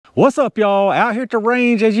What's up, y'all? Out here at the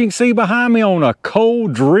range, as you can see behind me, on a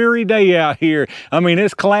cold, dreary day out here. I mean,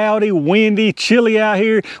 it's cloudy, windy, chilly out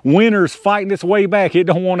here. Winter's fighting its way back. It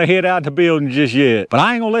don't want to head out the building just yet. But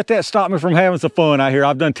I ain't gonna let that stop me from having some fun out here.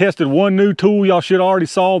 I've done tested one new tool. Y'all should already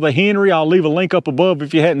saw the Henry. I'll leave a link up above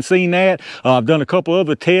if you hadn't seen that. I've done a couple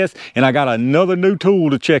other tests, and I got another new tool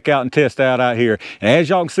to check out and test out here. And as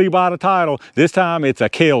y'all can see by the title, this time it's a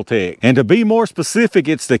KelTec. And to be more specific,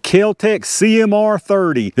 it's the KelTec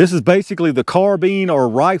CMR30. This is basically the carbine or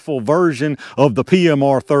rifle version of the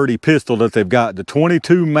PMR30 pistol that they've got, the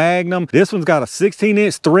 22 Magnum. This one's got a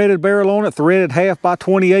 16-inch threaded barrel on it, threaded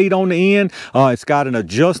 1/2x28 on the end. It's got an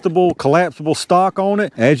adjustable, collapsible stock on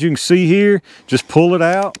it. As you can see here, just pull it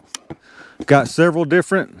out. Got several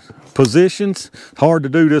different positions. Hard to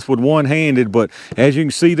do this with one-handed, but as you can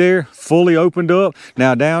see there, fully opened up.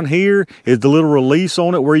 Now down here is the little release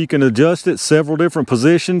on it where you can adjust it, several different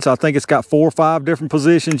positions. I think it's got 4 or 5 different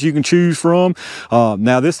positions you can choose from.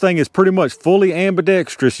 Now this thing is pretty much fully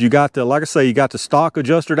ambidextrous. You got the, like I say, you got the stock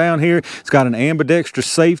adjuster down here. It's got an ambidextrous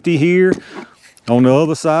safety here. On the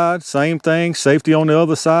other side, same thing, safety on the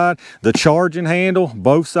other side. The charging handle,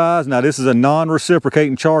 both sides. Now this is a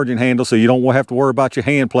non-reciprocating charging handle, so you don't have to worry about your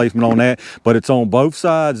hand placement on that, but it's on both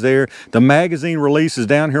sides there. The magazine release is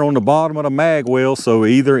down here on the bottom of the mag well, so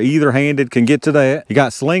either handed can get to that. You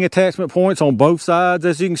got sling attachment points on both sides,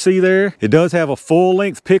 as you can see there. It does have a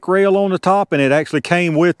full-length pick rail on the top, and it actually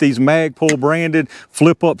came with these Magpul branded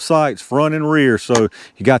flip-up sights, front and rear. So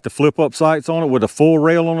you got the flip-up sights on it with a full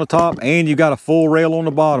rail on the top, and you got a full rail on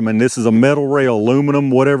the bottom, and this is a metal rail, aluminum,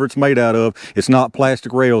 whatever it's made out of. It's not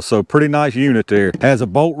plastic rail, so pretty nice unit there. Has a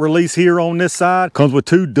bolt release here on this side. Comes with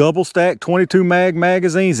 2 double stack 22 mag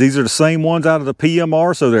magazines. These are the same ones out of the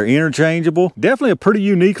PMR, so they're interchangeable. Definitely a pretty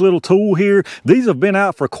unique little tool here. These have been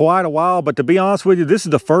out for quite a while, but to be honest with you, this is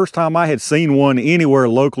the first time I had seen one anywhere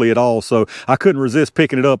locally at all, so I couldn't resist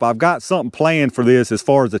picking it up. I've got something planned for this as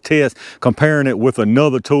far as a test, comparing it with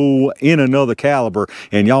another tool in another caliber,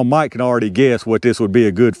 and y'all might can already guess what this would be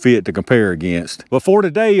a good fit to compare against. But for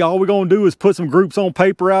today, all we're gonna do is put some groups on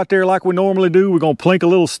paper out there like we normally do. We're gonna plink a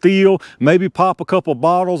little steel, maybe pop a couple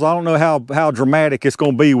bottles. I don't know how dramatic it's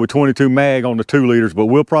gonna be with 22 mag on the 2 liters, but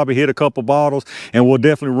we'll probably hit a couple bottles, and we'll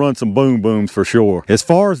definitely run some boom booms for sure. As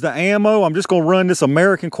far as the ammo, I'm just gonna run this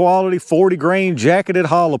American quality 40 grain jacketed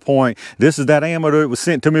hollow point. This is that ammo that was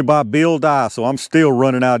sent to me by Bill Dye, so I'm still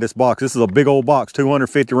running out of this box. This is a big old box,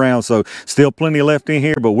 250 rounds, so still plenty left in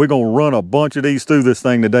here, but we're gonna run a bunch of these through this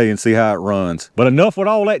thing today and see how it runs. But enough with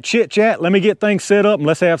all that chit chat. Let me get things set up and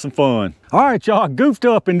let's have some fun. All right, y'all, I goofed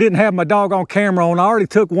up and didn't have my doggone camera on. I already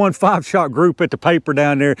took one 5-shot group at the paper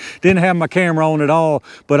down there. Didn't have my camera on at all,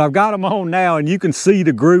 but I've got them on now, and you can see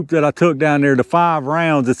the group that I took down there, the 5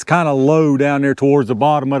 rounds. It's kind of low down there towards the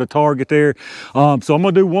bottom of the target there. So I'm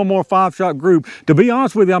gonna do one more 5-shot group. To be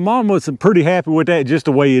honest with you, I'm almost pretty happy with that just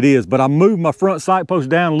the way it is, but I moved my front sight post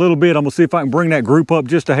down a little bit. I'm gonna see if I can bring that group up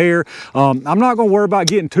just a hair. I'm not gonna worry about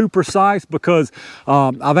getting too precise because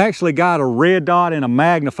I've actually got a red dot and a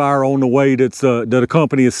magnifier on the way that a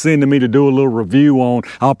company is sending me to do a little review on.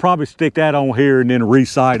 I'll probably stick that on here and then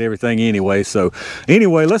resight everything anyway. So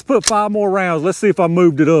anyway, let's put 5 more rounds. Let's see if I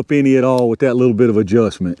moved it up any at all with that little bit of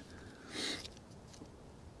adjustment.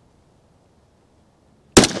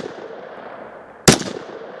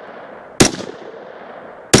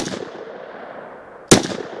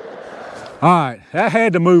 All right, I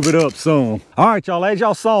had to move it up some. All right, y'all, as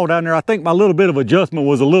y'all saw down there, I think my little bit of adjustment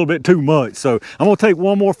was a little bit too much. So I'm gonna take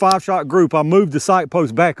one more 5-shot group. I moved the sight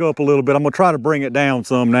post back up a little bit. I'm gonna try to bring it down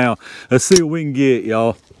some now. Let's see what we can get,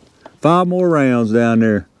 y'all. 5 more rounds down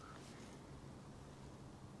there.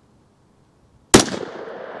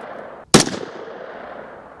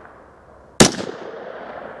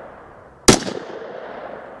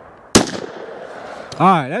 All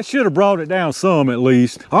right, that should have brought it down some at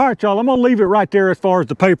least. All right, y'all, I'm gonna leave it right there as far as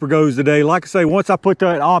the paper goes today. Like I say, once I put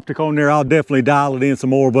that optic on there, I'll definitely dial it in some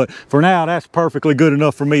more, but for now, that's perfectly good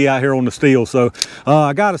enough for me out here on the steel. So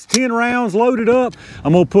I got us 10 rounds loaded up.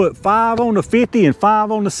 I'm gonna put 5 on the 50 and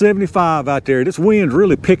 5 on the 75 out there. This wind's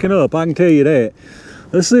really picking up, I can tell you that.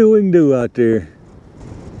 Let's see what we can do out there.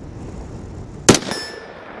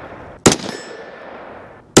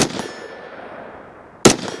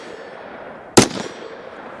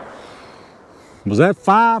 Was that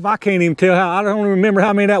 5? I can't even tell how. I don't remember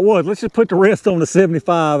how many that was. Let's just put the rest on the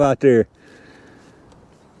 75 out there.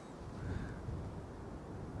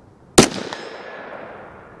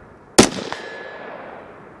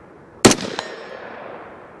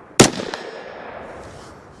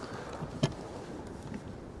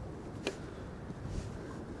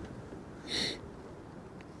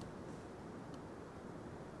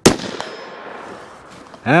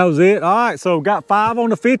 How's it? All right, so got 5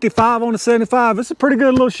 on the 50, 5 on the 75. It's a pretty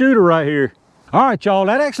good little shooter right here. All right, y'all,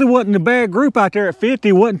 that actually wasn't a bad group out there at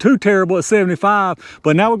 50. Wasn't too terrible at 75,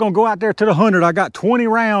 but now we're gonna go out there to the 100. I got 20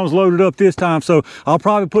 rounds loaded up this time, so I'll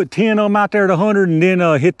probably put 10 of them out there at 100 and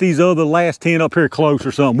then hit these other last 10 up here close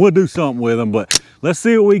or something. We'll do something with them, but let's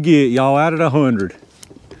see what we get, y'all, out of the 100.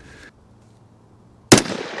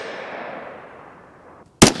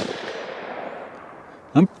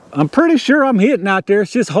 I'm pretty sure I'm hitting out there.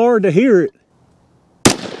 It's just hard to hear it.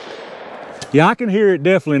 Yeah, I can hear it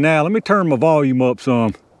definitely now. Let me turn my volume up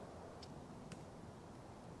some.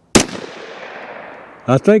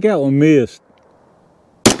 I think that one missed.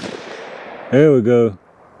 There we go.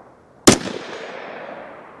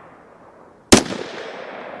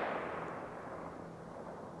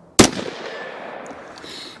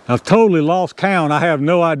 I've totally lost count. I have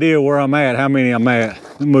no idea where I'm at, how many I'm at.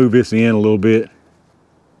 Let me move this in a little bit.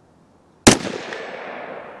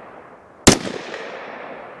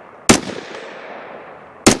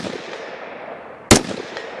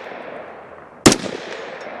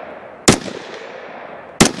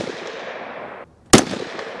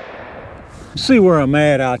 See where I'm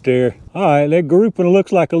at out there. All right, that grouping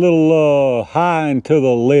looks like a little high and to the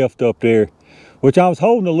left up there, which I was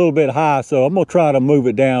holding a little bit high, so I'm gonna try to move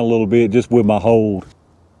it down a little bit just with my hold.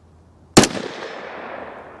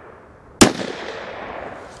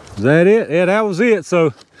 Is that it? Yeah, that was it.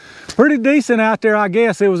 So pretty decent out there, I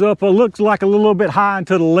guess. It was up, looks like a little bit high and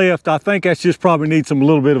to the left. I think that's just probably needs some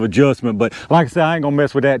little bit of adjustment, but like I said, I ain't gonna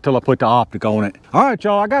mess with that until I put the optic on it. All right,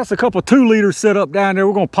 y'all, I got us a couple 2-liters set up down there.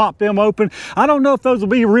 We're gonna pop them open. I don't know if those will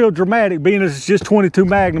be real dramatic, being as it's just 22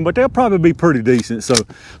 Magnum, but they'll probably be pretty decent. So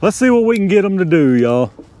let's see what we can get them to do,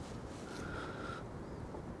 y'all.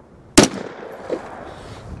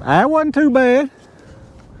 That wasn't too bad.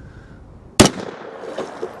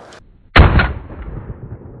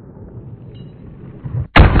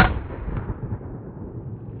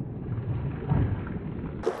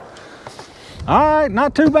 All right,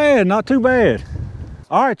 not too bad, not too bad.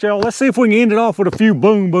 All right, y'all, let's see if we can end it off with a few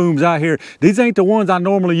boom booms out here. These ain't the ones I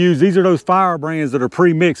normally use. These are those fire brands that are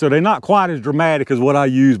pre-mixed, so they're not quite as dramatic as what I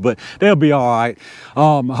use, but they'll be all right.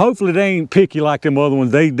 Hopefully they ain't picky like them other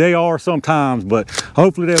ones. They are sometimes, but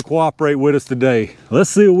hopefully they'll cooperate with us today.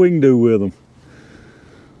 Let's see what we can do with them.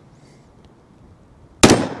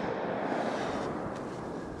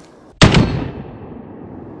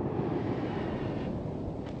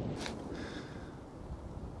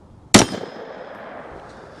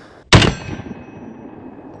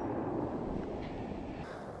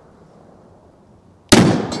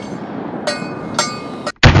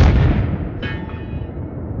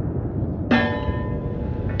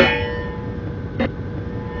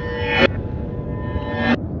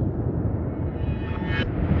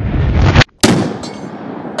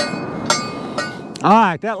 All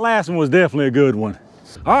right, that last one was definitely a good one.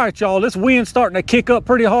 All right, y'all, this wind's starting to kick up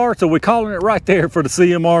pretty hard, so we're calling it right there for the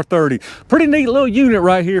CMR30. Pretty neat little unit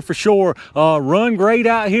right here for sure. Run great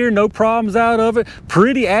out here, no problems out of it.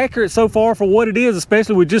 Pretty accurate so far for what it is,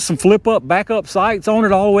 especially with just some flip up, back up sights on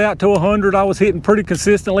it all the way out to 100. I was hitting pretty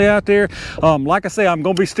consistently out there. Like I say, I'm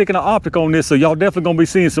gonna be sticking an optic on this, so y'all definitely gonna be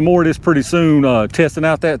seeing some more of this pretty soon, testing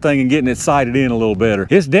out that thing and getting it sighted in a little better.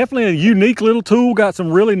 It's definitely a unique little tool, got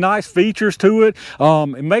some really nice features to it.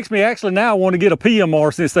 It makes me actually now want to get a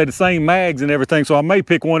PMR since they're the same mags and everything, so I may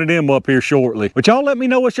pick one of them up here shortly. But y'all let me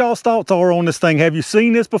know what y'all's thoughts are on this thing. Have you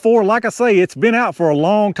seen this before? Like I say, it's been out for a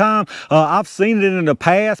long time. I've seen it in the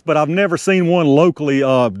past, but I've never seen one locally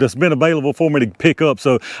that's been available for me to pick up,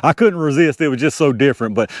 so I couldn't resist. It was just so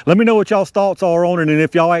different. But let me know what y'all's thoughts are on it and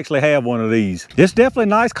if y'all actually have one of these. It's definitely a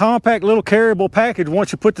nice, compact, little carryable package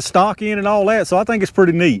once you put the stock in and all that, so I think it's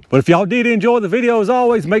pretty neat. But if y'all did enjoy the video, as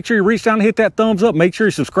always, make sure you reach down and hit that thumbs up. Make sure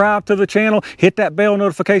you subscribe to the channel, hit that bell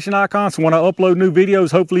notification icon so when I upload new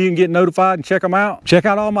videos, hopefully you can get notified and check them out. Check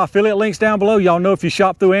out all my affiliate links down below. Y'all know if you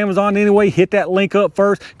shop through Amazon anyway, hit that link up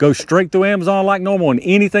first, go straight through Amazon like normal, and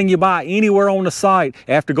anything you buy anywhere on the site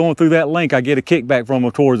after going through that link, I get a kickback from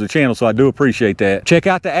them towards the channel, so I do appreciate that. Check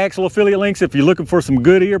out the actual affiliate links if you're looking for some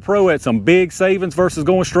good ear pro at some big savings versus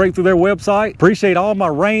going straight through their website. Appreciate all my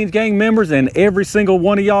Range Gang members and every single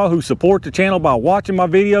one of y'all who support the channel by watching my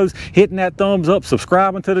videos, hitting that thumbs up,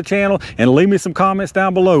 subscribing to the channel, and leave me some comments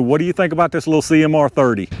down below. What do you think about this little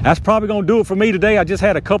CMR30? That's probably gonna do it for me today. I just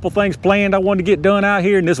had a couple things planned I wanted to get done out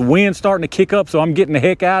here, and this wind's starting to kick up, so I'm getting the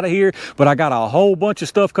heck out of here. But I got a whole bunch of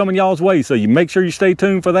stuff coming y'all's way, so you make sure you stay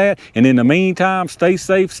tuned for that. And in the meantime, stay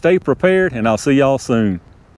safe, stay prepared, and I'll see y'all soon.